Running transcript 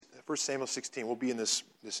1 Samuel 16. We'll be in this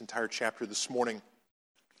entire chapter this morning.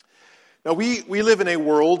 Now, we live in a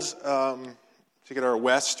world, particularly our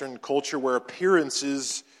Western culture, where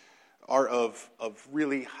appearances are of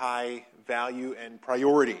really high value and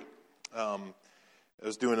priority. I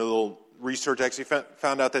was doing a little research. I actually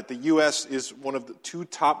found out that the U.S. is one of the two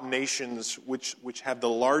top nations which have the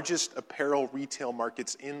largest apparel retail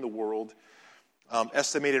markets in the world.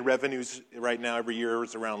 Estimated revenues right now every year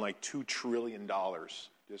is around like $2 trillion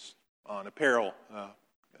just on apparel,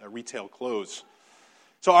 retail clothes.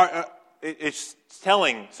 So it's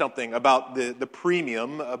telling something about the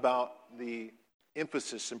premium, about the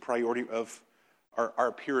emphasis and priority of our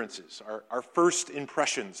appearances, our first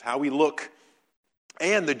impressions, how we look,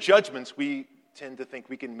 and the judgments we tend to think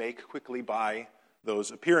we can make quickly by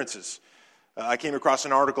those appearances. I came across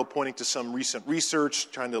an article pointing to some recent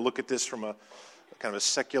research, trying to look at this from a kind of a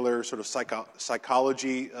secular sort of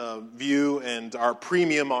psychology view and our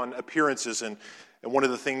premium on appearances. And one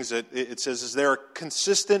of the things that it says is there are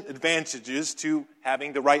consistent advantages to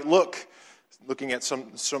having the right look. Looking at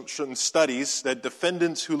some certain studies that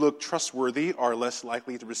defendants who look trustworthy are less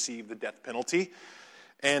likely to receive the death penalty.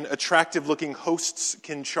 And attractive-looking hosts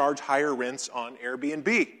can charge higher rents on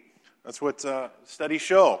Airbnb. That's what studies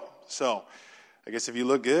show. So I guess if you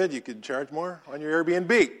look good, you could charge more on your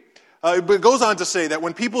Airbnb. But it goes on to say that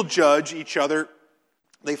when people judge each other,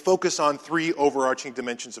 they focus on three overarching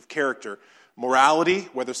dimensions of character. Morality,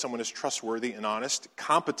 whether someone is trustworthy and honest.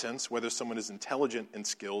 Competence, whether someone is intelligent and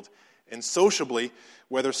skilled. And sociably,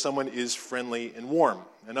 whether someone is friendly and warm.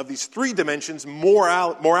 And of these three dimensions,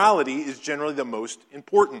 morality is generally the most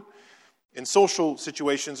important. In social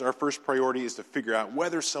situations, our first priority is to figure out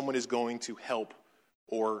whether someone is going to help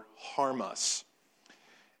or harm us.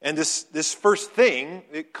 And this first thing,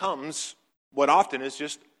 it comes, what often is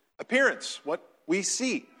just appearance, what we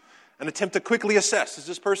see. An attempt to quickly assess, is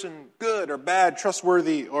this person good or bad,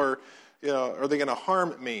 trustworthy, or are they going to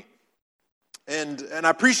harm me? And I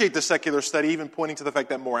appreciate the secular study even pointing to the fact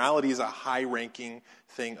that morality is a high-ranking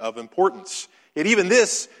thing of importance. Yet even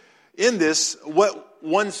in this, what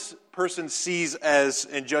one person sees as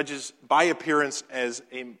and judges by appearance as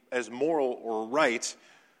moral or right,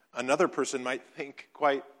 another person might think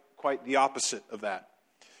quite the opposite of that.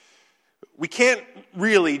 We can't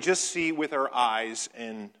really just see with our eyes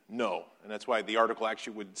and know. And that's why the article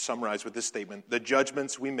actually would summarize with this statement: the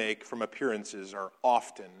judgments we make from appearances are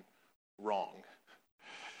often wrong.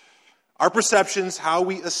 Our perceptions, how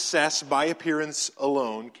we assess by appearance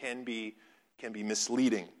alone, can be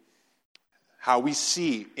misleading. How we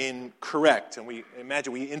see incorrect. And we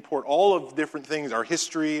import all of different things, our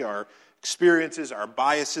history, our experiences, our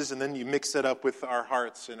biases, and then you mix that up with our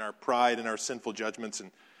hearts and our pride and our sinful judgments.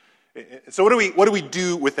 And so what do we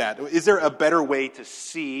do with that? Is there a better way to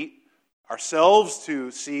see ourselves,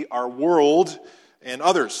 to see our world and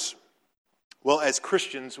others? Well, as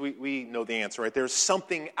Christians, we know the answer, right? There's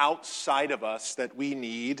something outside of us that we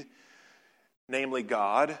need, namely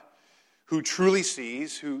God, who truly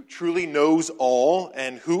sees, who truly knows all,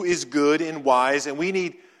 and who is good and wise. And we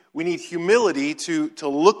need humility to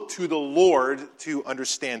look to the Lord to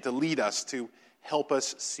understand, to lead us, to help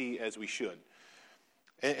us see as we should.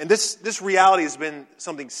 And this reality has been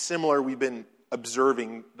something similar we've been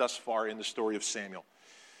observing thus far in the story of Samuel.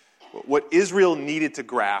 What Israel needed to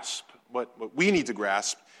grasp, what we need to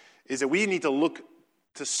grasp, is that we need to look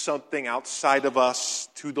to something outside of us,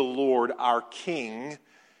 to the Lord, our King,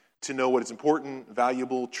 to know what is important,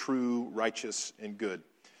 valuable, true, righteous, and good.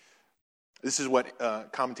 This is what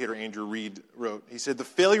commentator Andrew Reed wrote. He said, the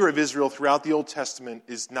failure of Israel throughout the Old Testament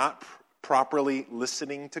is not properly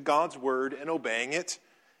listening to God's word and obeying it,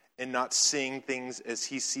 and not seeing things as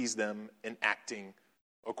he sees them and acting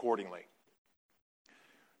accordingly.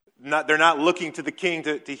 They're not looking to the king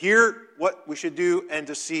to hear what we should do and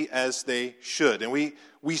to see as they should. And we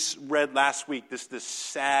read last week this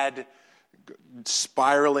sad,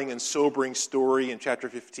 spiraling and sobering story in chapter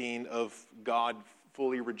 15 of God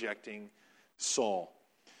fully rejecting Saul.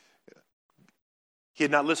 He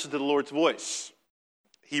had not listened to the Lord's voice.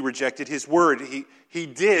 He rejected his word. He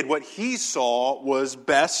did what he saw was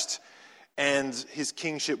best, and his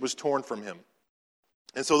kingship was torn from him.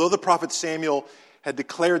 And so though the prophet Samuel had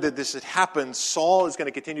declared that this had happened, Saul is going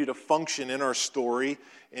to continue to function in our story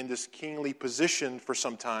in this kingly position for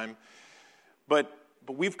some time. But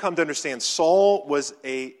we've come to understand Saul was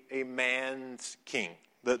a man's king,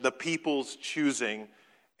 the people's choosing,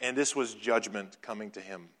 and this was judgment coming to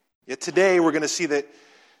him. Yet today we're going to see that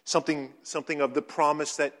something of the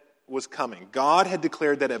promise that was coming. God had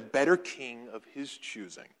declared that a better king of his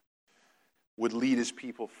choosing would lead his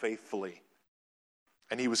people faithfully.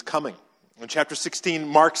 And he was coming. And chapter 16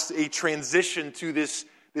 marks a transition to this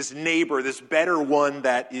neighbor, this better one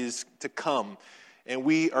that is to come. And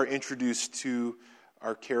we are introduced to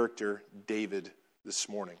our character, David, this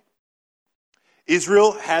morning.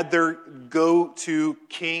 Israel had their go-to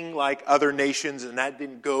king like other nations, and that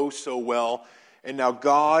didn't go so well. And now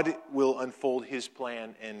God will unfold his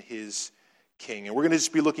plan and his king. And we're going to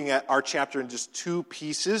just be looking at our chapter in just two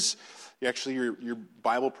pieces. Actually, your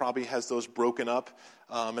Bible probably has those broken up.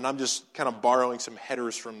 And I'm just kind of borrowing some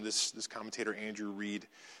headers from this commentator, Andrew Reed.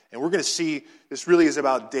 And we're going to see this really is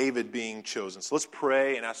about David being chosen. So let's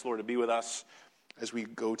pray and ask the Lord to be with us as we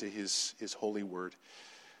go to his holy word.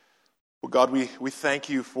 Well, God, we thank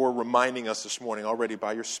you for reminding us this morning already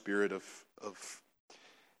by your Spirit of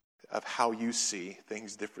how you see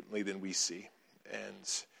things differently than we see.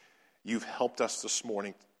 And you've helped us this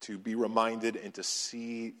morning to be reminded and to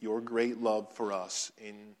see your great love for us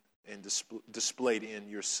and displayed in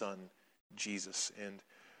your Son, Jesus. And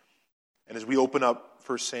as we open up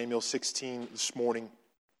 1 Samuel 16 this morning,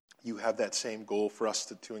 you have that same goal for us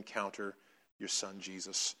to encounter your Son,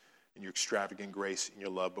 Jesus, and your extravagant grace and your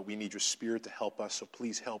love. But we need your Spirit to help us. So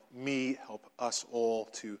please help me, help us all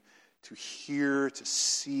to hear, to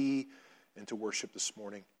see, and to worship this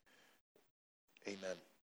morning. Amen.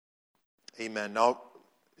 Amen. Now,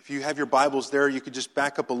 if you have your Bibles there, you could just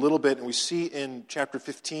back up a little bit. And we see in chapter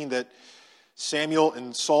 15 that Samuel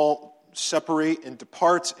and Saul separate and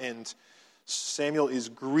depart. And Samuel is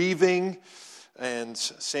grieving. And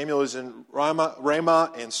Samuel is in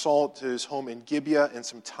Ramah, and Saul to his home in Gibeah. And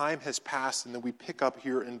some time has passed. And then we pick up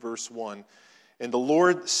here in verse 1. And the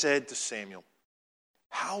Lord said to Samuel,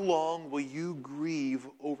 "How long will you grieve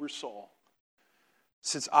over Saul,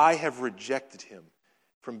 since I have rejected him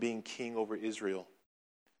from being king over Israel?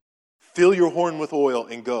 Fill your horn with oil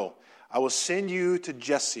and go. I will send you to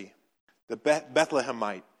Jesse, the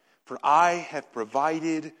Bethlehemite, for I have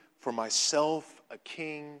provided for myself a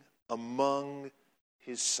king among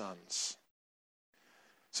his sons."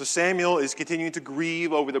 So Samuel is continuing to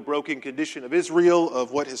grieve over the broken condition of Israel,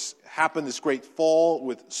 of what has happened, this great fall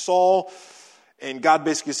with Saul. And God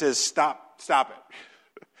basically says, stop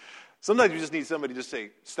it. Sometimes you just need somebody to just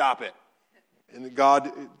say, stop it. And God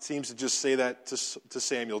seems to just say that to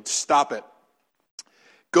Samuel, stop it.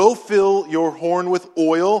 Go fill your horn with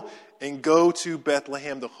oil and go to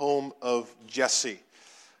Bethlehem, the home of Jesse.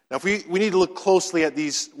 Now, if we need to look closely at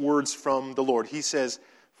these words from the Lord. He says,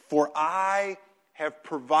 "For I have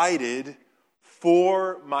provided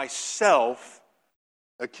for myself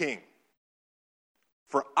a king."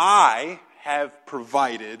 For I have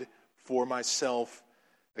provided for myself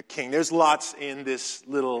a king. There's lots in this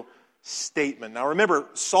little statement. Now remember,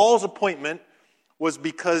 Saul's appointment was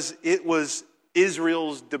because it was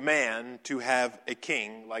Israel's demand to have a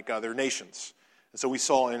king like other nations. And so we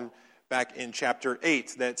saw back in chapter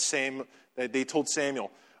 8 that they told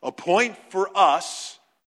Samuel, "Appoint for us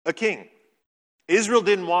a king." Israel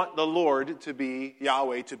didn't want the Lord to be,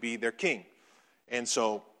 Yahweh, to be their king. And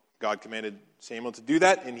so God commanded Samuel to do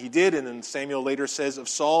that, and he did. And then Samuel later says of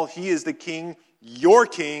Saul, "He is the king, your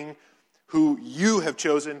king, who you have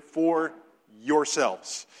chosen for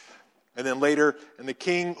yourselves." And then later, "And the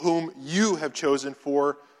king whom you have chosen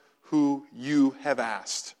for who you have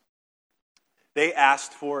asked." They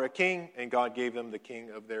asked for a king, and God gave them the king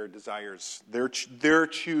of their desires, their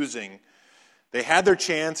choosing. They had their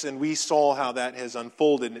chance, and we saw how that has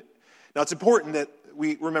unfolded. Now, it's important that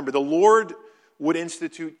we remember the Lord would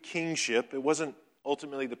institute kingship. It wasn't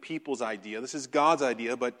ultimately the people's idea. This is God's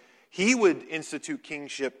idea, but he would institute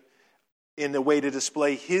kingship in the way to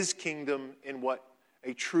display his kingdom and what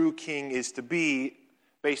a true king is to be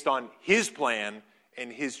based on his plan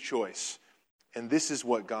and his choice. And this is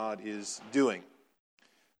what God is doing.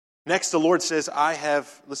 Next, the Lord says,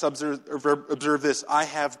 let's observe this, "I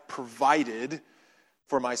have provided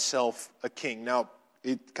for myself a king." Now,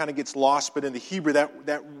 it kind of gets lost, but in the Hebrew,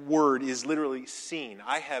 that word is literally seen.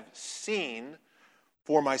 I have seen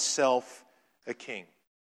for myself a king.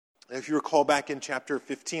 If you recall back in chapter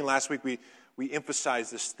 15, last week, we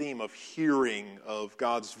emphasized this theme of hearing, of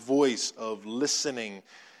God's voice, of listening.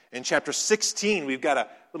 In chapter 16, we've got a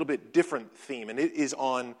little bit different theme, and it is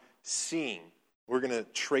on seeing. We're going to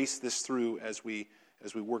trace this through as we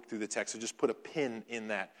work through the text. So just put a pin in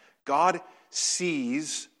that. God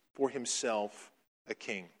sees for himself a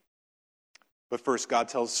king. But first, God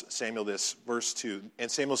tells Samuel this, verse 2.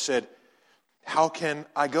 "And Samuel said, 'How can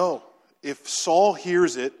I go? If Saul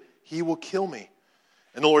hears it, he will kill me.'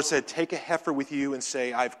 And the Lord said, 'Take a heifer with you and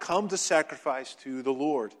say, I've come to sacrifice to the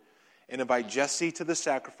Lord. And invite Jesse to the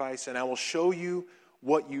sacrifice, and I will show you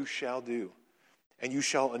what you shall do. And you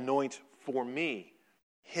shall anoint for me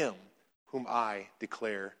him whom I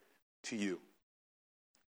declare to you.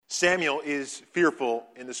 Samuel is fearful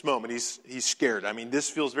in this moment. He's scared. I mean, this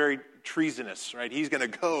feels very treasonous, right? He's going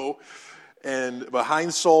to go and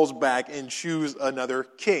behind Saul's back and choose another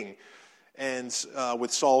king. And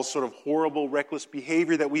with Saul's sort of horrible, reckless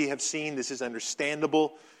behavior that we have seen, this is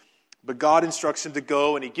understandable. But God instructs him to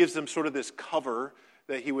go, and he gives them sort of this cover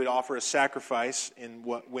that he would offer a sacrifice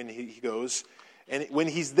when he goes. And when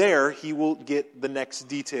he's there, he will get the next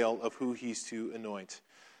detail of who he's to anoint.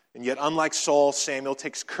 And yet, unlike Saul, Samuel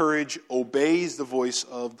takes courage, obeys the voice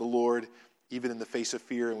of the Lord, even in the face of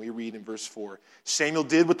fear. And we read in verse 4, Samuel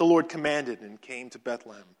did what the Lord commanded and came to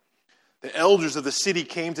Bethlehem. The elders of the city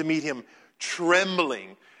came to meet him,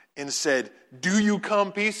 trembling, and said, "Do you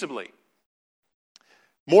come peaceably?"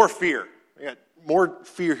 More fear. We got more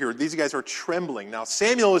fear here. These guys are trembling. Now,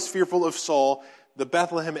 Samuel is fearful of Saul. The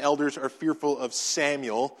Bethlehem elders are fearful of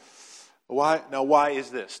Samuel. Why? Now, why is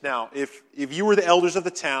this? Now, if you were the elders of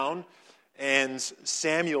the town and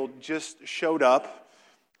Samuel just showed up,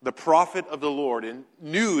 the prophet of the Lord, and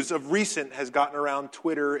news of recent has gotten around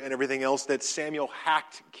Twitter and everything else that Samuel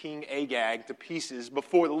hacked King Agag to pieces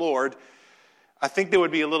before the Lord, I think there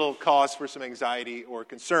would be a little cause for some anxiety or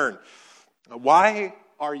concern. Why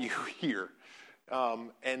are you here?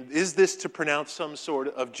 And is this to pronounce some sort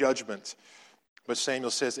of judgment? But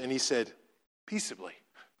Samuel says, and he said, peaceably.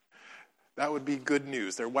 That would be good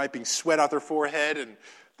news. They're wiping sweat out their forehead, and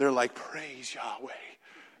they're like, praise Yahweh.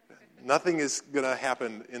 Nothing is going to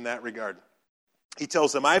happen in that regard. He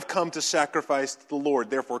tells them, I've come to sacrifice to the Lord.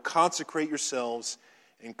 Therefore, consecrate yourselves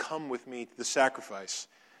and come with me to the sacrifice.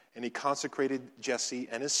 And he consecrated Jesse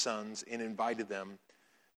and his sons and invited them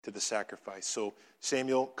to the sacrifice. So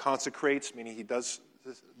Samuel consecrates, meaning he does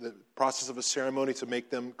the process of a ceremony to make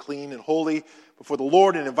them clean and holy before the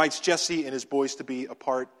Lord, and invites Jesse and his boys to be a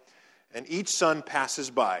part. And each son passes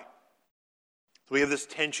by. So we have this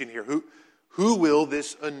tension here. Who will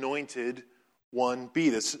this anointed one be?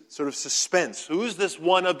 This sort of suspense. Who is this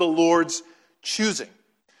one of the Lord's choosing?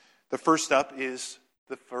 The first up is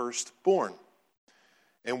the firstborn.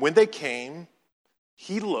 And when they came,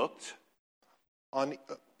 he looked on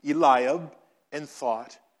Eliab and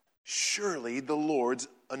thought, surely the Lord's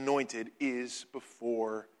anointed is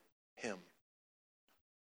before him.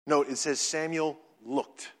 Note, it says Samuel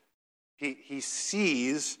looked. He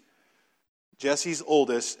sees Jesse's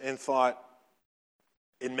oldest and thought,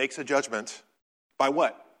 it makes a judgment. By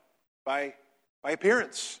what? By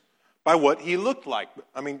appearance. By what he looked like.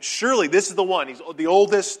 I mean, surely this is the one. He's the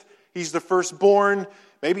oldest. He's the firstborn.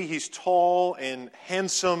 Maybe he's tall and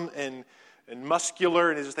handsome and muscular,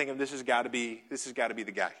 and he's just thinking, this has got to be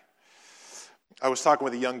the guy. I was talking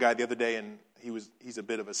with a young guy the other day, and he's a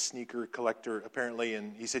bit of a sneaker collector, apparently,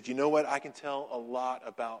 and he said, you know what? I can tell a lot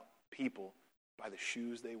about people by the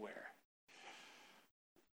shoes they wear.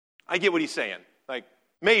 I get what he's saying. Like,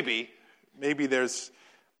 maybe does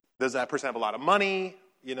that person have a lot of money?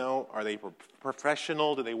 You know, are they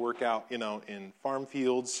professional? Do they work out, in farm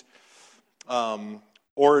fields?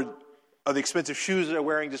 Or are the expensive shoes that they're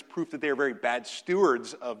wearing just proof that they're very bad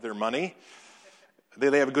stewards of their money? Do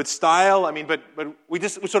they have a good style? I mean, but we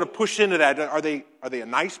sort of push into that. Are they a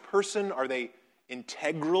nice person? Are they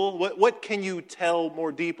integral? What can you tell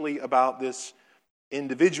more deeply about this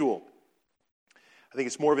individual? I think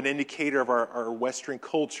it's more of an indicator of our Western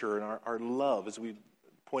culture and our love, as we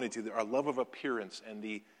pointed to, our love of appearance and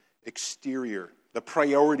the exterior, the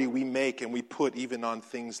priority we make and we put even on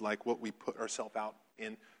things like what we put ourselves out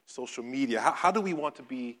in social media. How do we want to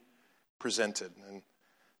be presented? And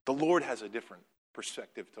the Lord has a different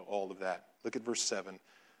perspective to all of that. Look at verse 7.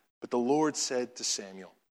 But the Lord said to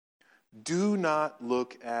Samuel, do not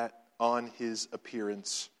look on his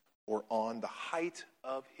appearance or on the height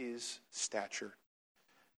of his stature,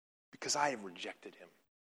 because I have rejected him.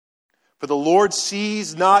 For the Lord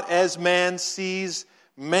sees not as man sees.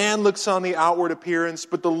 Man looks on the outward appearance,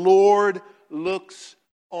 but the Lord looks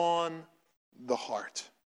on the heart.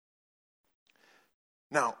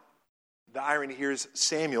 Now, the irony here is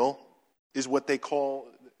Samuel is what they call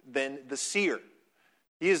then the seer.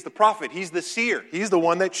 He is the prophet. He's the seer. He's the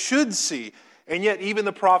one that should see. And yet even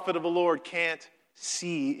the prophet of the Lord can't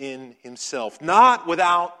see in himself. Not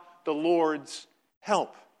without the Lord's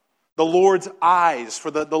help. The Lord's eyes.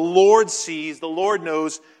 For the Lord sees, the Lord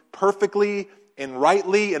knows perfectly and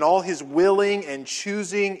rightly, and all his willing and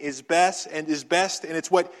choosing is best, and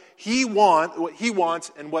it's what he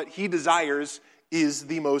wants and what he desires is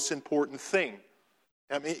the most important thing.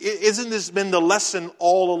 I mean, isn't this been the lesson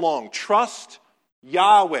all along? Trust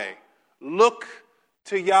Yahweh. Look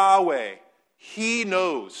to Yahweh. He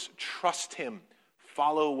knows. Trust him.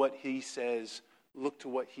 Follow what he says look to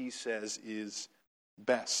what he says is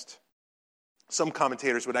best. Some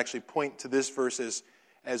commentators would actually point to this verse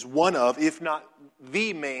as one of, if not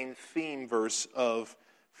the main theme verse of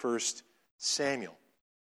 1 Samuel.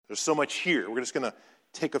 There's so much here. We're just going to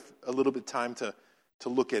take a little bit of time to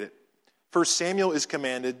look at it. 1 Samuel is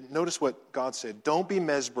commanded, notice what God said, don't be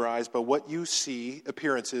mesmerized by what you see,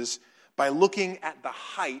 appearances, by looking at the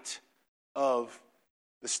height of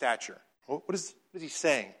the stature. What is he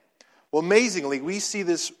saying? Well, amazingly, we see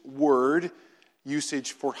this word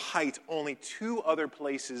usage for height only 2 other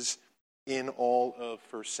places in all of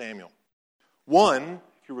 1 Samuel. One,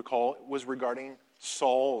 if you recall, was regarding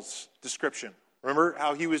Saul's description. Remember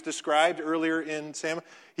how he was described earlier in Samuel?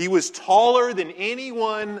 He was taller than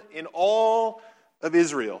anyone in all of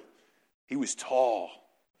Israel. He was tall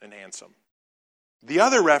and handsome. The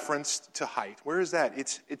other reference to height, where is that?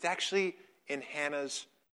 It's actually in Hannah's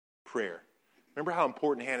prayer. Remember how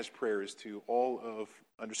important Hannah's prayer is to all of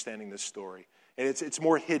understanding this story. And it's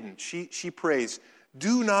more hidden. She prays,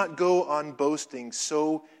 do not go on boasting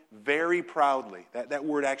so very proudly. That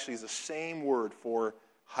word actually is the same word for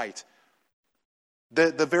height.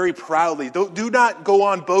 The very proudly. Do not go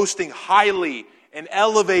on boasting highly and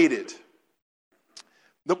elevated.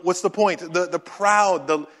 What's the point? The proud,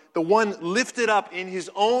 the one lifted up in his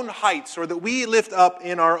own heights, or that we lift up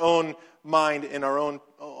in our own mind, in our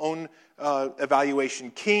own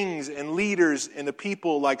evaluation. Kings and leaders and the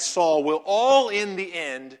people like Saul will all in the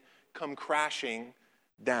end come crashing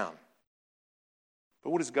down.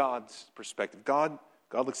 But what is God's perspective? God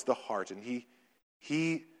looks at the heart, and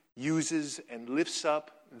He uses and lifts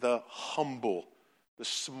up the humble, the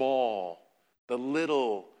small, the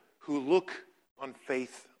little, who look on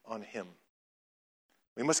faith on Him.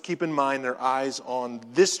 We must keep in mind their eyes on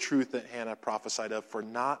this truth that Hannah prophesied of, for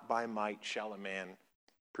not by might shall a man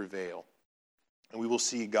prevail. And we will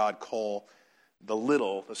see God call the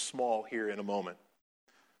little, the small here in a moment.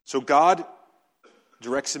 So God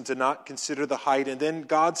directs him to not consider the height, and then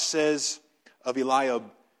God says of Eliab,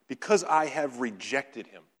 because I have rejected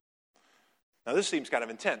him. Now this seems kind of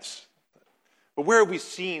intense. But where have we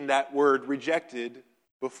seen that word rejected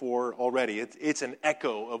before already? It's an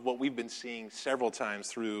echo of what we've been seeing several times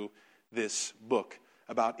through this book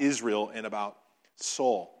about Israel and about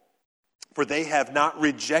Saul. For they have not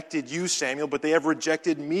rejected you, Samuel, but they have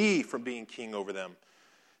rejected me from being king over them.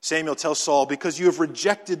 Samuel tells Saul, because you have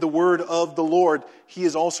rejected the word of the Lord, he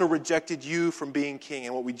has also rejected you from being king.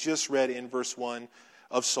 And what we just read in verse 1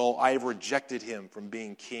 of Saul, I have rejected him from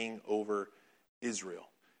being king over Israel.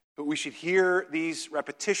 But we should hear these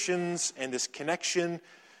repetitions and this connection.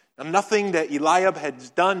 Now, nothing that Eliab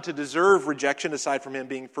had done to deserve rejection, aside from him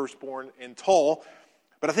being firstborn and tall.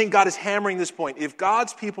 But I think God is hammering this point. If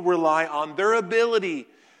God's people rely on their ability,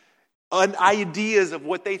 on ideas of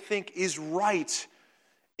what they think is right,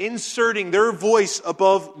 inserting their voice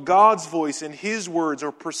above God's voice in His words,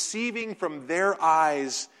 or perceiving from their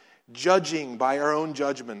eyes, judging by our own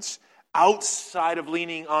judgments, outside of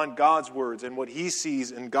leaning on God's words and what He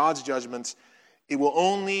sees in God's judgments, it will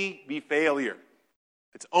only be failure.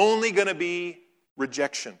 It's only going to be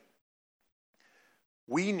rejection.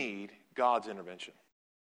 We need God's intervention.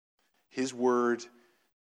 His word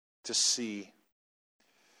to see.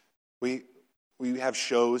 We have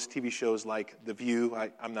shows, TV shows like The View.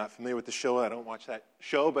 I'm not familiar with the show. I don't watch that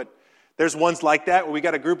show. But there's ones like that where we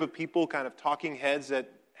got a group of people, kind of talking heads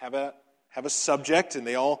that have a subject, and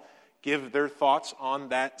they all give their thoughts on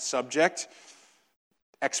that subject.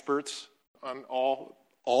 Experts on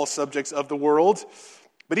all subjects of the world.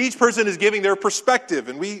 But each person is giving their perspective,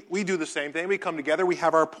 and we do the same thing. We come together, we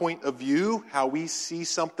have our point of view, how we see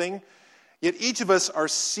something. Yet each of us are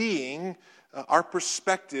seeing, our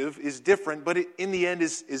perspective is different, but it, in the end,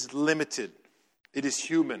 is limited. It is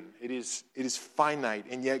human. It is finite.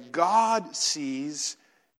 And yet God sees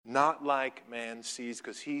not like man sees,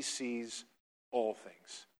 because He sees all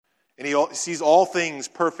things. And He sees all things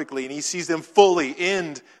perfectly, and He sees them fully,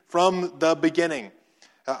 end from the beginning.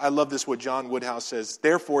 I love this, what John Woodhouse says.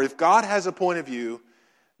 Therefore, if God has a point of view,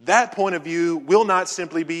 that point of view will not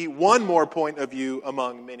simply be one more point of view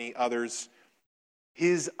among many others.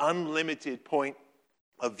 His unlimited point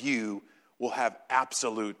of view will have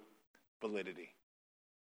absolute validity.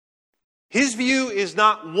 His view is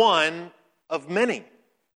not one of many.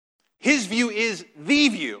 His view is the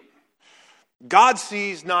view. God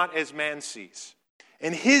sees not as man sees.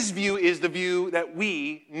 And His view is the view that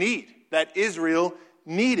we need, that Israel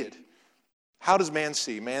needed. How does man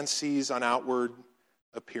see? Man sees on outward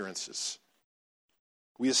appearances.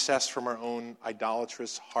 We assess from our own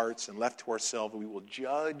idolatrous hearts, and left to ourselves, we will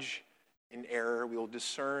judge in error, we will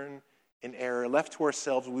discern in error. Left to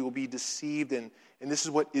ourselves, we will be deceived. And this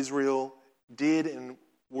is what Israel did and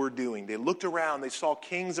were doing. They looked around, they saw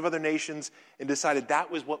kings of other nations, and decided that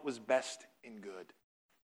was what was best and good.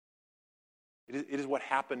 It is what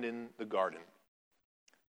happened in the garden.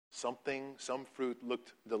 Some fruit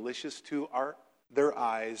looked delicious to their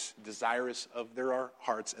eyes, desirous of their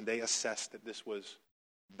hearts, and they assessed that this was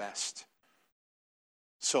best.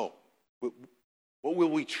 So, what will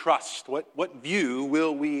we trust? What view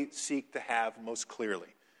will we seek to have most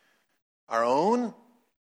clearly? Our own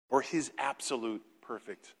or his absolute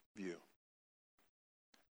perfect view?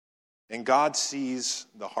 And God sees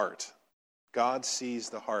the heart. God sees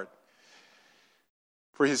the heart.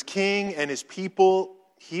 For his king and his people,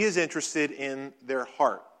 he is interested in their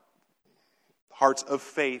heart. Hearts of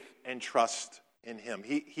faith and trust in him.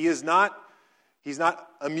 He's not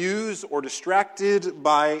amused or distracted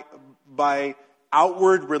by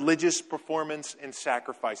outward religious performance and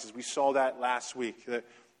sacrifices. We saw that last week.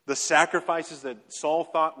 The sacrifices that Saul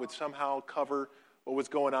thought would somehow cover what was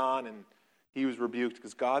going on, and he was rebuked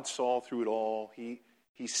because God saw through it all. He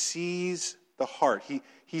sees the heart.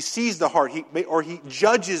 He sees the heart, or he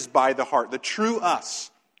judges by the heart, the true us.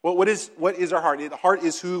 What is our heart? The heart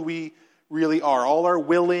is who we really are. All our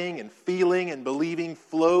willing and feeling and believing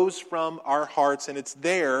flows from our hearts, and it's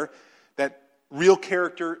there that real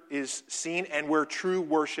character is seen and where true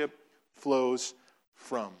worship flows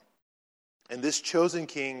from. And this chosen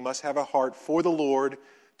king must have a heart for the Lord,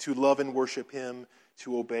 to love and worship him,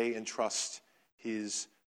 to obey and trust his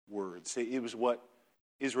words. It was what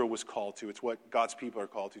Israel was called to. It's what God's people are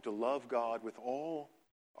called to love God with all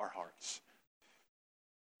our hearts.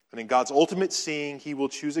 And in God's ultimate seeing, he will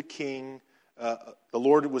choose a king. The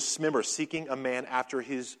Lord was, remember, seeking a man after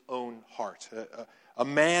his own heart. A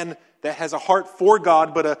man that has a heart for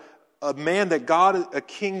God, but a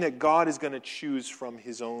king that God is going to choose from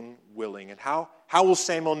his own willing. And how will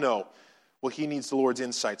Samuel know? Well, he needs the Lord's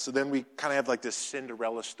insight. So then we kind of have like this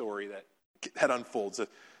Cinderella story that unfolds.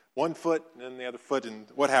 One foot and then the other foot. And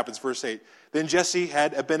what happens? Verse 8. Then Jesse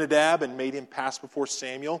had Abinadab and made him pass before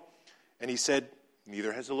Samuel. And he said,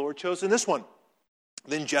 neither has the Lord chosen this one.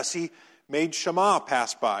 Then Jesse made Shammah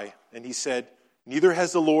pass by. And he said, neither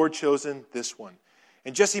has the Lord chosen this one.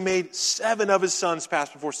 And Jesse made 7 of his sons pass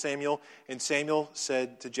before Samuel. And Samuel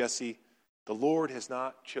said to Jesse, the Lord has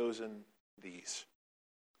not chosen these.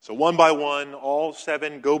 So one by one, all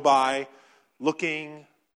 7 go by, looking,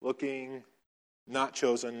 not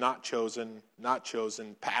chosen, not chosen, not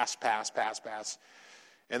chosen, pass.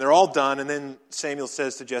 And they're all done. And then Samuel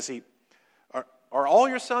says to Jesse, are all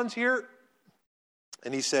your sons here?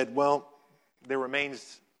 And he said, well, there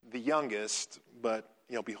remains the youngest, but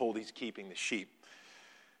behold, he's keeping the sheep.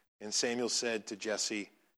 And Samuel said to Jesse,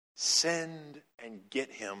 send and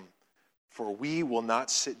get him, for we will not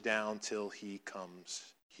sit down till he comes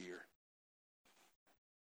here.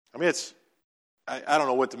 I mean, I don't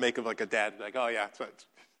know what to make of like a dad. Like, oh yeah,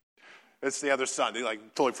 it's the other son. They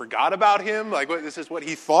like totally forgot about him. Like, this is what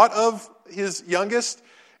he thought of his youngest.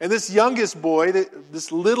 And this youngest boy,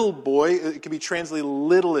 this little boy, it can be translated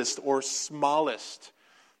littlest or smallest.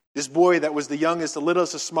 This boy that was the youngest, the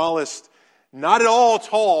littlest, the smallest, not at all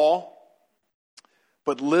tall,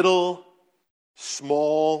 but little,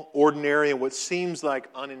 small, ordinary, and what seems like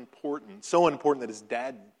unimportant. So unimportant that his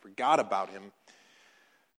dad forgot about him.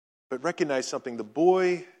 But recognize something. The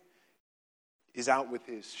boy is out with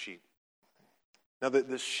his sheep. Now,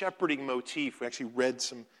 the shepherding motif, we actually read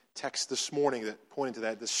some text this morning that pointed to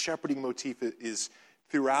that. The shepherding motif is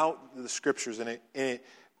throughout the scriptures, and it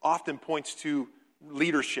often points to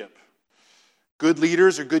leadership. Good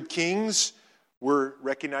leaders or good kings were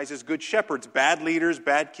recognized as good shepherds. Bad leaders,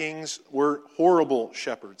 bad kings were horrible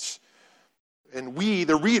shepherds. And we,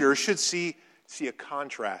 the reader, should see a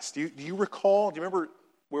contrast. Do you recall? Do you remember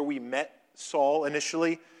where we met Saul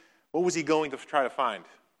initially? What was he going to try to find?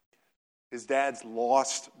 His dad's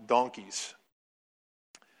lost donkeys.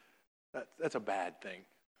 That's a bad thing.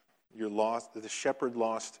 You're lost. The shepherd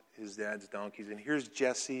lost his dad's donkeys. And here's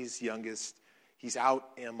Jesse's youngest. He's out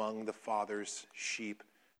among the father's sheep,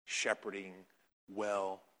 shepherding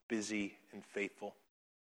well, busy, and faithful.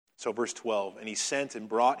 So verse 12, and he sent and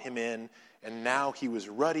brought him in, and now he was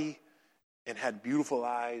ruddy and had beautiful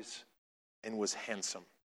eyes and was handsome.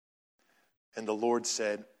 And the Lord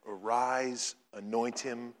said, arise, anoint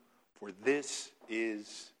him, for this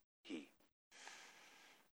is he.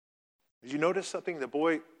 Did you notice something? The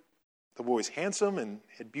boy's handsome and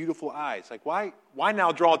had beautiful eyes. Like, why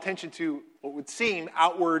now draw attention to what would seem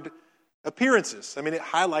outward appearances? I mean, it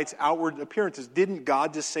highlights outward appearances. Didn't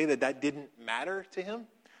God just say that didn't matter to him?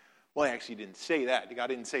 Well, he actually didn't say that. God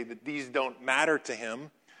didn't say that these don't matter to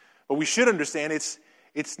him. But we should understand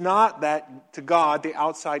it's not that to God the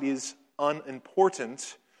outside is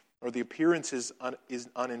unimportant or the appearance is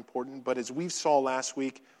unimportant, but as we saw last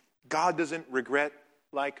week, God doesn't regret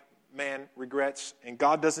like man regrets, and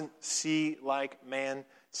God doesn't see like man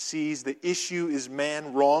sees. The issue is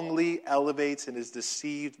man wrongly elevates and is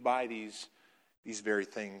deceived by these very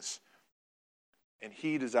things. And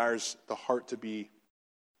he desires the heart to be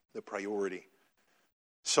the priority.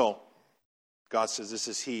 So, God says, this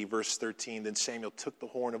is he. Verse 13, then Samuel took the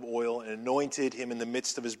horn of oil and anointed him in the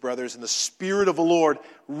midst of his brothers, and the Spirit of the Lord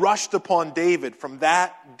rushed upon David from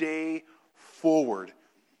that day forward.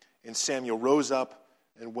 And Samuel rose up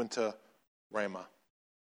and went to Ramah.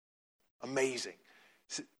 Amazing.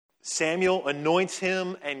 Samuel anoints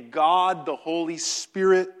him, and God, the Holy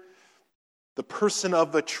Spirit, the person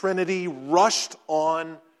of the Trinity, rushed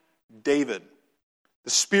on David. The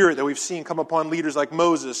Spirit that we've seen come upon leaders like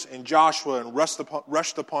Moses and Joshua and rushed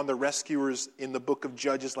upon the rescuers in the book of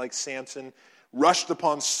Judges like Samson, rushed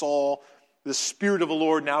upon Saul. The Spirit of the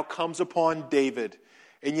Lord now comes upon David.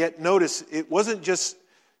 And yet notice, it wasn't just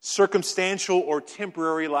circumstantial or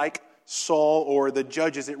temporary like Saul or the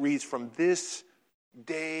Judges. It reads, from this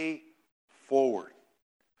day forward.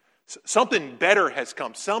 Something better has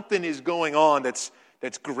come. Something is going on that's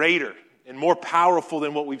greater and more powerful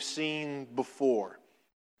than what we've seen before.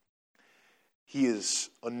 He is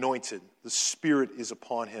anointed. The Spirit is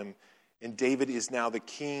upon him. And David is now the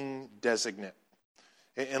king designate.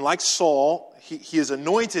 And like Saul, he is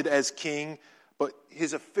anointed as king, but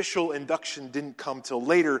his official induction didn't come till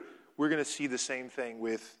later. We're going to see the same thing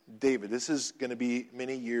with David. This is going to be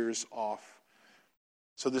many years off.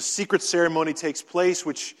 So the secret ceremony takes place,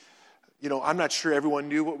 which, I'm not sure everyone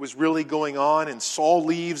knew what was really going on. And Saul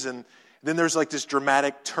leaves, and then there's like this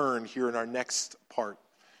dramatic turn here in our next part.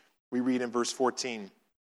 We read in verse 14,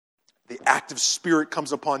 the active spirit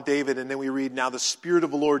comes upon David, and then we read, now the Spirit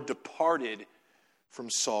of the Lord departed from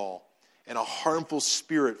Saul, and a harmful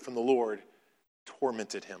spirit from the Lord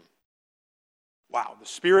tormented him. Wow, the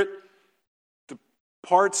Spirit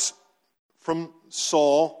departs from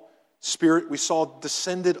Saul. Spirit, we saw,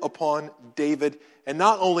 descended upon David. And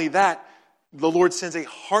not only that, the Lord sends a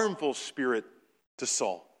harmful spirit to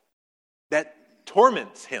Saul that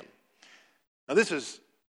torments him. Now this is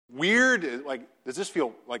weird. Like, does this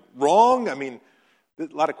feel like wrong? I mean, a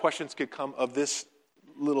lot of questions could come of this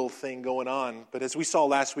little thing going on. But as we saw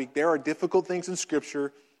last week, there are difficult things in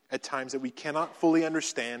Scripture at times that we cannot fully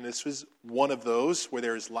understand. This was one of those where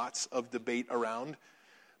there is lots of debate around.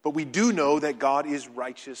 But we do know that God is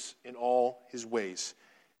righteous in all his ways.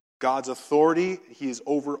 God's authority, he is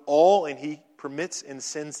over all, and he permits and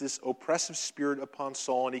sends this oppressive spirit upon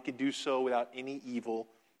Saul, and he can do so without any evil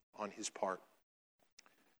on his part.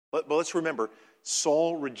 But let's remember,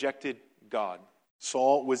 Saul rejected God.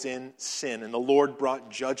 Saul was in sin, and the Lord brought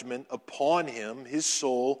judgment upon him, his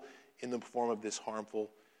soul, in the form of this harmful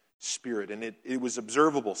spirit. And it was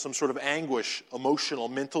observable, some sort of anguish, emotional,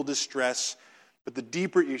 mental distress. But the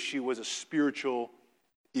deeper issue was a spiritual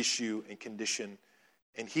issue and condition,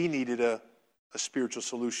 and he needed a spiritual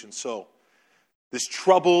solution. So, this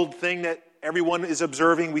troubled thing that everyone is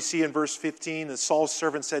observing, we see in verse 15, and Saul's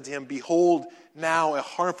servant said to him, behold, now a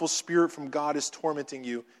harmful spirit from God is tormenting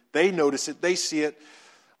you. They notice it, they see it.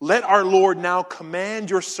 Let our Lord now command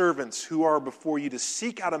your servants who are before you to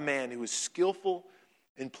seek out a man who is skillful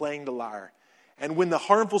in playing the lyre. And when the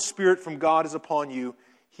harmful spirit from God is upon you,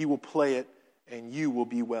 he will play it, and you will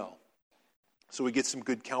be well. So we get some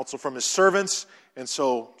good counsel from his servants, and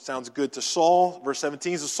so sounds good to Saul. Verse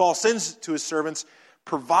 17, so Saul sends to his servants,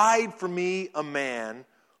 provide for me a man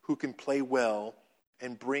who can play well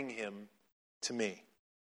and bring him to me.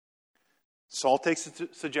 Saul takes a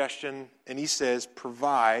suggestion, and he says,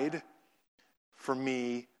 provide for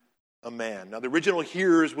me a man. Now the original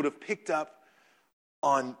hearers would have picked up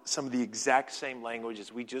on some of the exact same language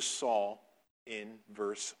as we just saw in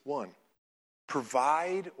verse 1.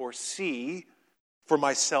 Provide or see for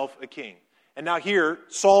myself a king. And now here,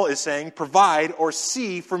 Saul is saying, provide or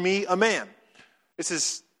see for me a man. This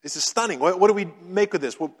is stunning. What do we make of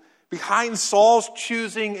this? Well, behind Saul's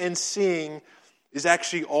choosing and seeing is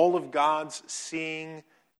actually all of God's seeing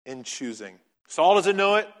and choosing. Saul doesn't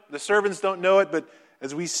know it. The servants don't know it. But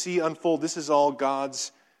as we see unfold, this is all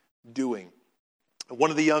God's doing.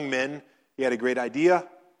 One of the young men, he had a great idea.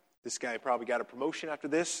 This guy probably got a promotion after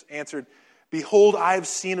this. Answered, behold, I have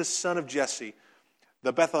seen a son of Jesse,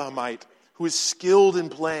 the Bethlehemite, who is skilled in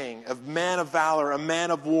playing, a man of valor, a man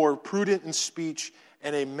of war, prudent in speech,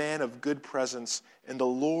 and a man of good presence, and the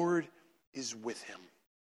Lord is with him.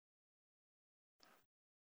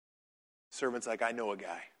 Servant's like, I know a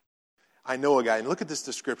guy. I know a guy, and look at this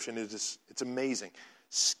description. It's amazing.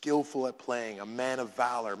 Skillful at playing, a man of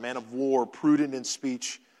valor, man of war, prudent in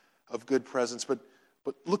speech, of good presence. But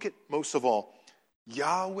look at, most of all,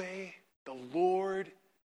 Yahweh, the Lord,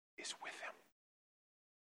 is with him.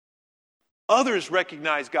 Others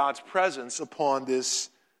recognize God's presence upon this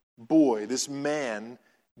boy, this man,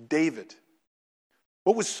 David.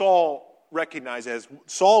 What was Saul recognized as?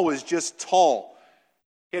 Saul was just tall.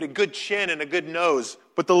 He had a good chin and a good nose.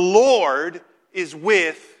 But the Lord is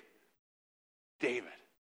with David.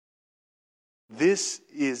 This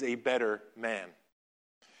is a better man.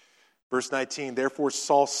 Verse 19, therefore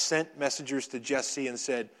Saul sent messengers to Jesse and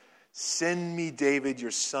said, send me David,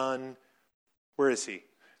 your son. Where is he?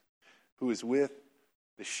 Who is with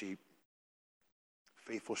the sheep.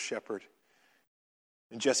 Faithful shepherd.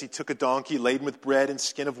 And Jesse took a donkey laden with bread and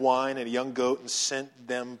skin of wine and a young goat and sent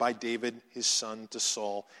them by David, his son, to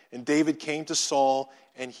Saul. And David came to Saul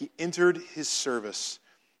and he entered his service.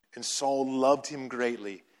 And Saul loved him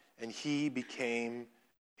greatly and he became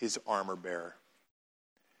his armor bearer.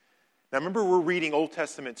 Now remember, we're reading Old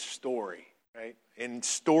Testament story, right? In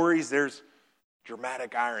stories, there's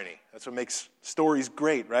dramatic irony. That's what makes stories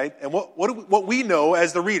great, right? And what we know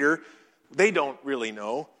as the reader, they don't really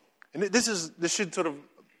know. And this should sort of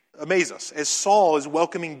amaze us. As Saul is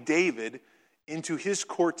welcoming David into his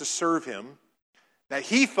court to serve him, that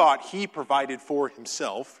he thought he provided for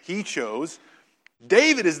himself, he chose.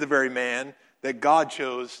 David is the very man that God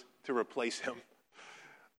chose to replace him.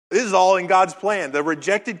 This is all in God's plan. The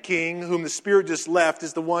rejected king, whom the Spirit just left,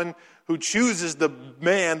 is the one who chooses the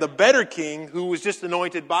man, the better king, who was just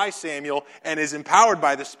anointed by Samuel and is empowered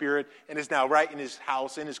by the Spirit and is now right in his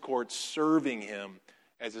house, in his court, serving him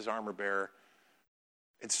as his armor bearer.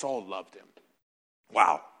 And Saul loved him.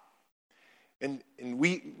 Wow. And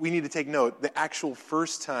we need to take note, the actual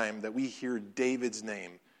first time that we hear David's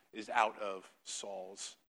name is out of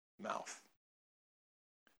Saul's mouth.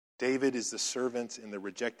 David is the servant in the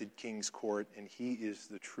rejected king's court, and he is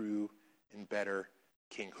the true and better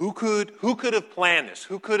king. Who could have planned this?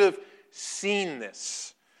 Who could have seen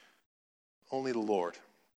this? Only the Lord.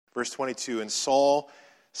 Verse 22, and Saul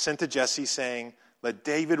sent to Jesse, saying, let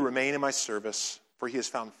David remain in my service, for he has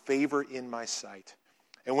found favor in my sight.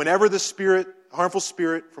 And whenever the harmful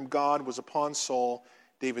spirit from God was upon Saul,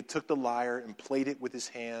 David took the lyre and played it with his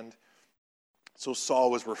hand. So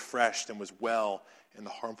Saul was refreshed and was well, and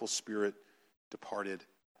the harmful spirit departed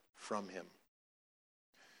from him.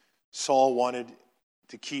 Saul wanted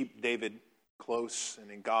to keep David close,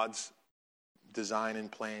 and in God's design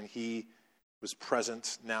and plan, he was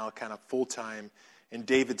present now kind of full-time. And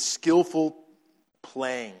David's skillful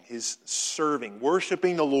playing, his serving,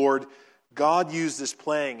 worshiping the Lord, God used this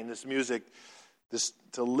playing and this music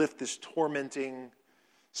to lift this tormenting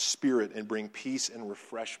spirit and bring peace and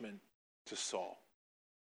refreshment to Saul.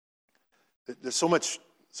 There's so much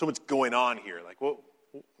going on here, like what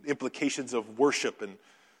implications of worship and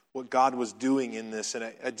what God was doing in this.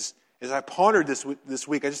 And as I pondered this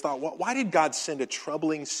week, I just thought, why did God send a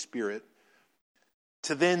troubling spirit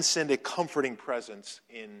to then send a comforting presence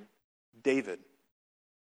in David?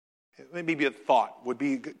 Maybe a thought would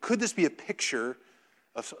be, could this be a picture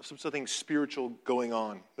of something spiritual going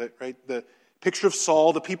on? Right? The picture of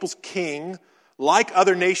Saul, the people's king, like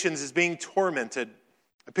other nations, is being tormented.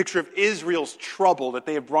 A picture of Israel's trouble that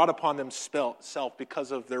they have brought upon themselves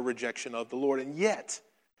because of their rejection of the Lord. And yet,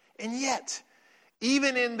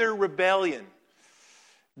 even in their rebellion,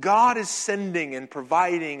 God is sending and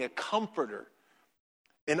providing a comforter,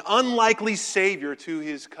 an unlikely Savior to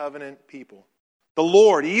his covenant people. The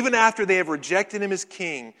Lord, even after they have rejected him as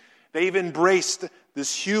king, they've embraced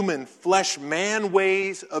this human, flesh, man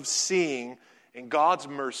ways of seeing, and God's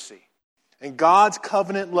mercy and God's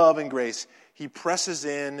covenant love and grace. He presses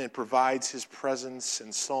in and provides his presence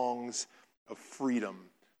and songs of freedom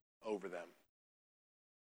over them.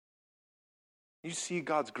 You see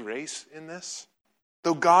God's grace in this?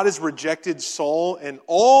 Though God has rejected Saul and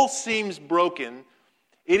all seems broken,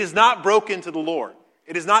 it is not broken to the Lord.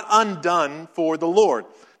 It is not undone for the Lord.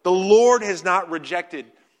 The Lord has not rejected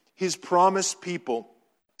his promised people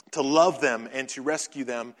to love them and to rescue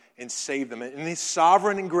them and save them. In his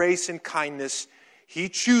sovereign grace and kindness, he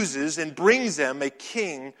chooses and brings them a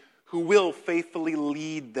king who will faithfully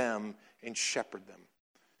lead them and shepherd them.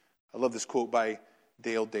 I love this quote by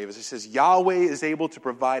Dale Davis. He says, Yahweh is able to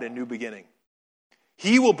provide a new beginning.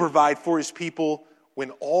 He will provide for his people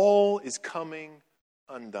when all is coming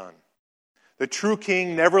undone. The true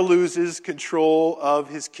king never loses control of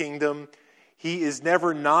his kingdom. He is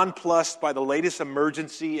never nonplussed by the latest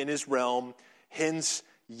emergency in his realm. Hence,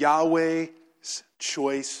 Yahweh's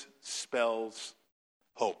choice spells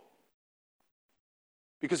hope.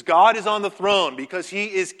 Because God is on the throne, because he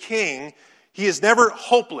is king, he is never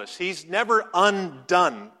hopeless. He's never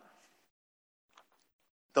undone.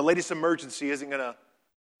 The latest emergency isn't going to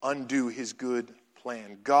undo his good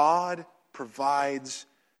plan. God provides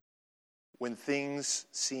when things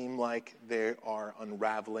seem like they are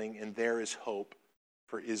unraveling, and there is hope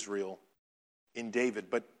for Israel in David.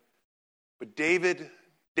 But David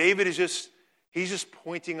is just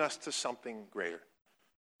pointing us to something greater.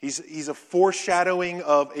 He's a foreshadowing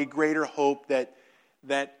of a greater hope that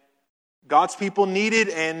God's people needed,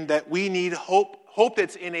 and that we need hope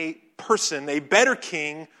that's in a person, a better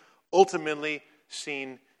king, ultimately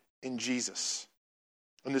seen in Jesus.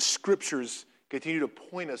 And the scriptures continue to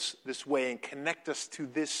point us this way and connect us to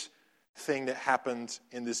this thing that happened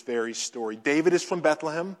in this very story. David is from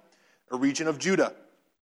Bethlehem, a region of Judah.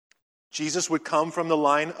 Jesus would come from the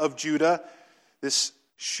line of Judah, this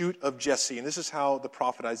shoot of Jesse. And this is how the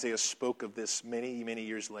prophet Isaiah spoke of this many, many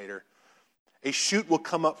years later. A shoot will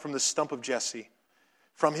come up from the stump of Jesse.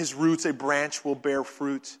 From his roots a branch will bear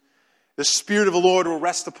fruit. The Spirit of the Lord will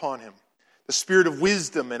rest upon him. The Spirit of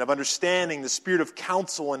wisdom and of understanding, the Spirit of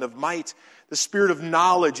counsel and of might, the Spirit of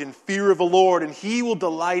knowledge and fear of the Lord, and he will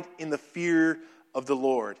delight in the fear of the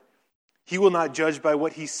Lord. He will not judge by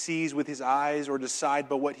what he sees with his eyes or decide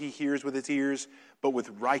by what he hears with his ears, but with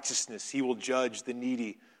righteousness he will judge the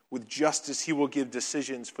needy. With justice he will give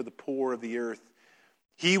decisions for the poor of the earth.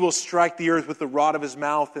 He will strike the earth with the rod of his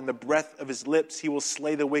mouth, and the breath of his lips he will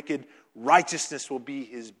slay the wicked. Righteousness will be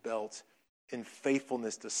his belt, and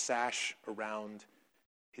faithfulness the sash around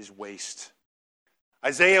his waist.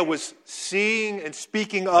 Isaiah was seeing and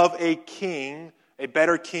speaking of a king, a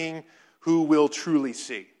better king, who will truly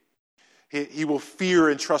see. He will fear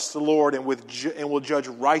and trust the Lord and will judge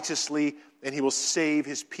righteously, and he will save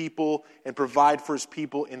his people and provide for his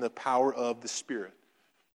people in the power of the Spirit.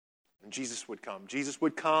 And Jesus would come. Jesus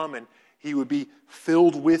would come, and he would be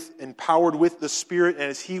filled with, empowered with the Spirit. And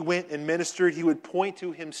as he went and ministered, he would point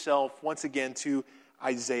to himself once again to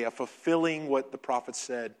Isaiah, fulfilling what the prophet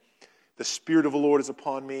said. The Spirit of the Lord is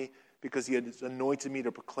upon me because he has anointed me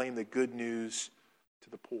to proclaim the good news to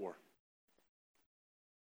the poor.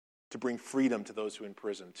 To bring freedom to those who are in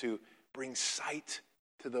prison. To bring sight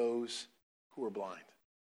to those who are blind.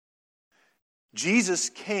 Jesus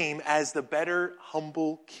came as the better,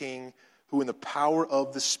 humble king who in the power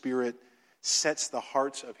of the Spirit sets the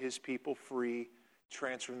hearts of his people free,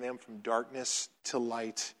 transferring them from darkness to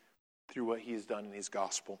light through what he has done in his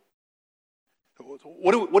gospel.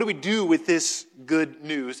 What do we do with this good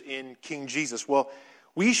news in King Jesus? Well,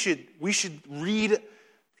 we should read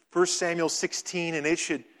 1 Samuel 16, and it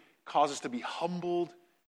should cause us to be humbled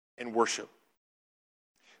and worship.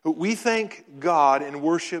 We thank God and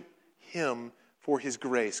worship him for his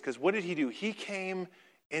grace. Because what did he do? He came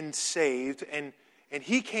and saved, and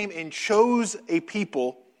he came and chose a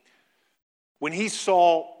people when he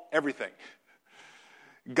saw everything.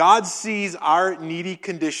 God sees our needy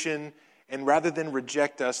condition, and rather than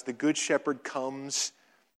reject us, the Good Shepherd comes.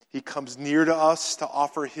 He comes near to us to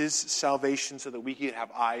offer his salvation so that we can have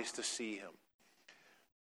eyes to see him.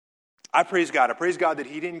 I praise God. I praise God that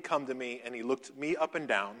he didn't come to me and he looked me up and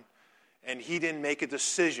down, and he didn't make a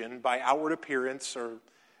decision by outward appearance or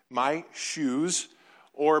my shoes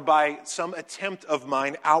or by some attempt of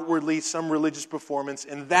mine outwardly, some religious performance,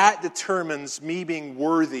 and that determines me being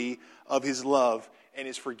worthy of his love and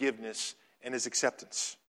his forgiveness and his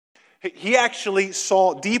acceptance. He actually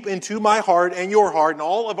saw deep into my heart and your heart and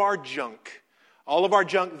all of our junk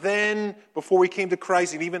then before we came to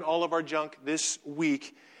Christ, and even all of our junk this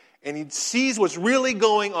week, and he sees what's really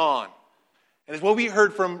going on. And it's what we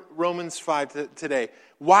heard from Romans 5 today.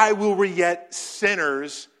 Why will we yet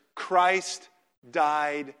sinners? Christ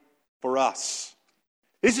died for us.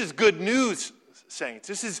 This is good news, saints.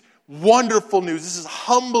 This is wonderful news. This is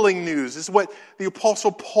humbling news. This is what the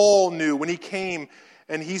Apostle Paul knew when he came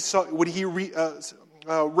and he saw when he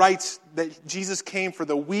writes that Jesus came for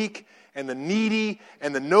the weak and the needy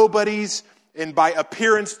and the nobodies, and by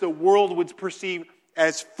appearance the world would perceive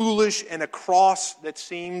as foolish, and a cross that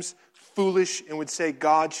seems foolish, and would say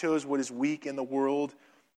God chose what is weak in the world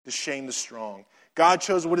to shame the strong. God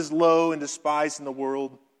chose what is low and despised in the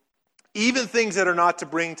world, even things that are not, to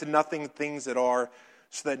bring to nothing things that are,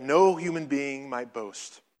 so that no human being might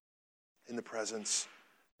boast in the presence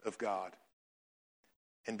of God.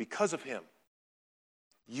 And because of him,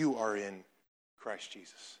 you are in Christ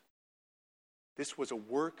Jesus. This was a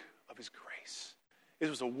work of his grace. It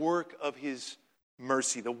was a work of his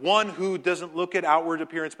mercy. The one who doesn't look at outward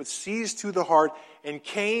appearance but sees to the heart, and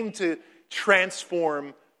came to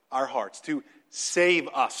transform our hearts, to save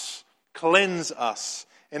us, cleanse us,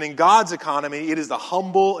 And in God's economy, it is the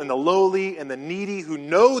humble and the lowly and the needy who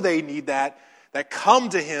know they need that come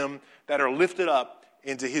to him, that are lifted up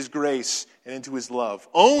into his grace and into his love,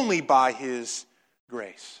 only by his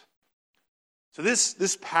grace. So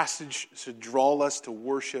this passage should draw us to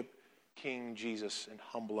worship King Jesus and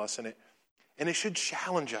humble us in it. And it should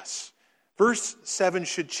challenge us. Verse 7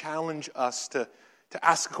 should challenge us to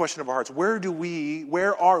ask a question of our hearts.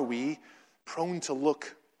 Where are we prone to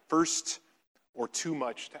look first or too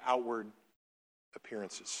much to outward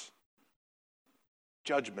appearances?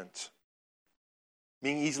 Judgment.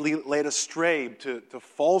 Being easily led astray to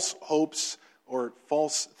false hopes or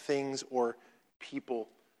false things or people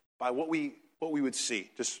by what we would see,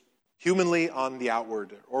 just humanly on the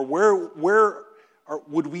outward. Or where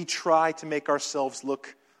would we try to make ourselves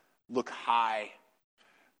look high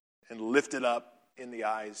and lifted up in the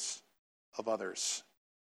eyes of others?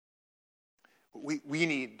 We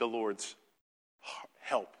need the Lord's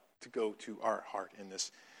help to go to our heart in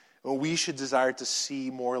this. We should desire to see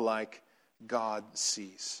more like God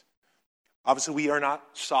sees. Obviously, we are not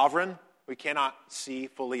sovereign. We cannot see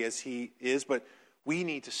fully as he is, but we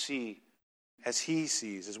need to see as he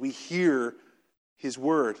sees, as we hear his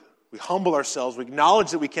word. We humble ourselves. We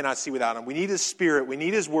acknowledge that we cannot see without him. We need his spirit. We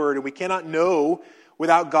need his word, and we cannot know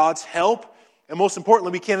without God's help. And most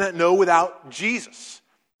importantly, we cannot know without Jesus.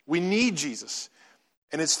 We need Jesus.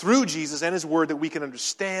 And it's through Jesus and his word that we can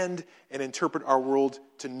understand and interpret our world,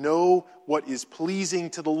 to know what is pleasing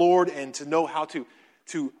to the Lord and to know how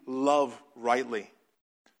to love rightly.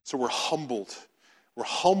 So we're humbled. We're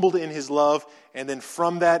humbled in his love. And then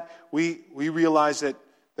from that, we realize that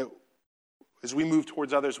as we move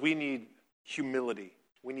towards others, we need humility.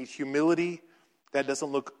 We need humility that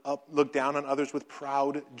doesn't look down on others with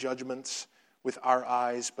proud judgments with our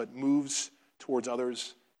eyes, but moves towards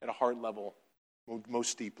others at a heart level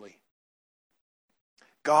most deeply.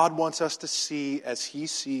 God wants us to see as he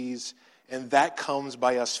sees, and that comes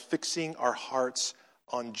by us fixing our hearts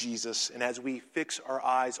on Jesus. And as we fix our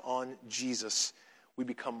eyes on Jesus, we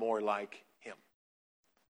become more like him.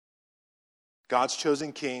 God's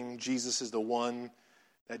chosen king, Jesus, is the one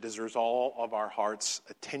that deserves all of our heart's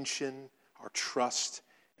attention, our trust,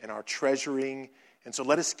 and our treasuring. And so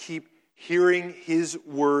let us keep hearing his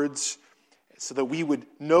words so that we would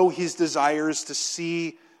know his desires, to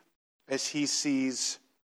see as he sees.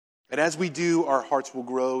 And as we do, our hearts will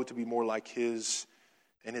grow to be more like his,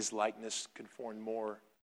 and his likeness conform more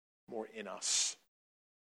in us.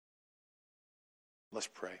 Let's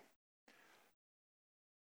pray.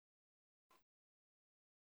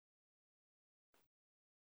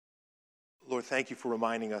 Lord, thank you for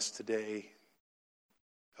reminding us today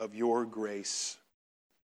of your grace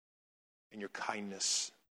and your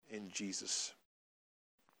kindness in Jesus.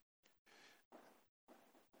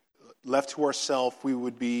 Left to ourselves, we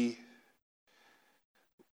would be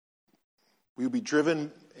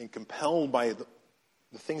driven and compelled by the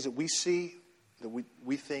things that we see, that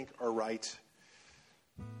we think are right.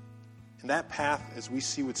 And that path, as we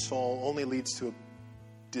see with Saul, only leads to a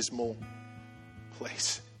dismal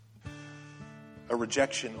place, a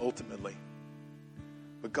rejection ultimately.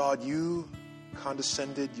 But God, you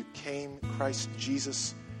condescended, you came, Christ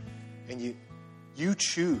Jesus, and you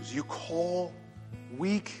choose, you call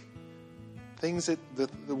weak things that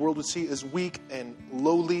the world would see as weak and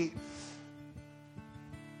lowly.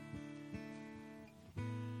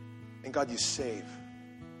 And God, you save.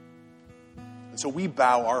 And so we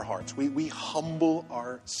bow our hearts. We humble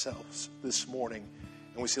ourselves this morning.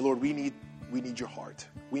 And we say, Lord, we need your heart.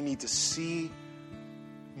 We need to see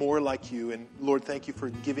more like you. And Lord, thank you for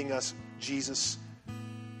giving us Jesus.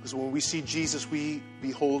 Because when we see Jesus, we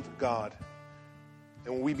behold God.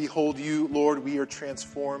 And when we behold you, Lord, we are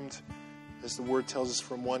transformed, as the word tells us,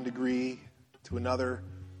 from one degree to another.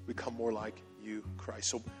 We come more like you, Christ.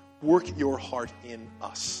 So work your heart in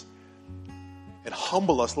us. And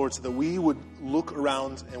humble us, Lord, so that we would look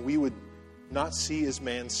around and we would not see as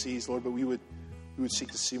man sees, Lord, but we would seek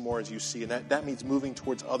to see more as you see. And that means moving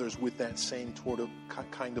towards others with that same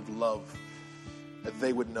kind of love, that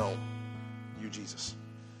they would know you, Jesus.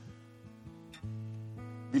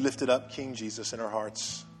 Be lifted up, King Jesus, in our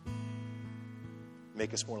hearts.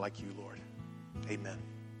 Make us more like you, Lord. Amen.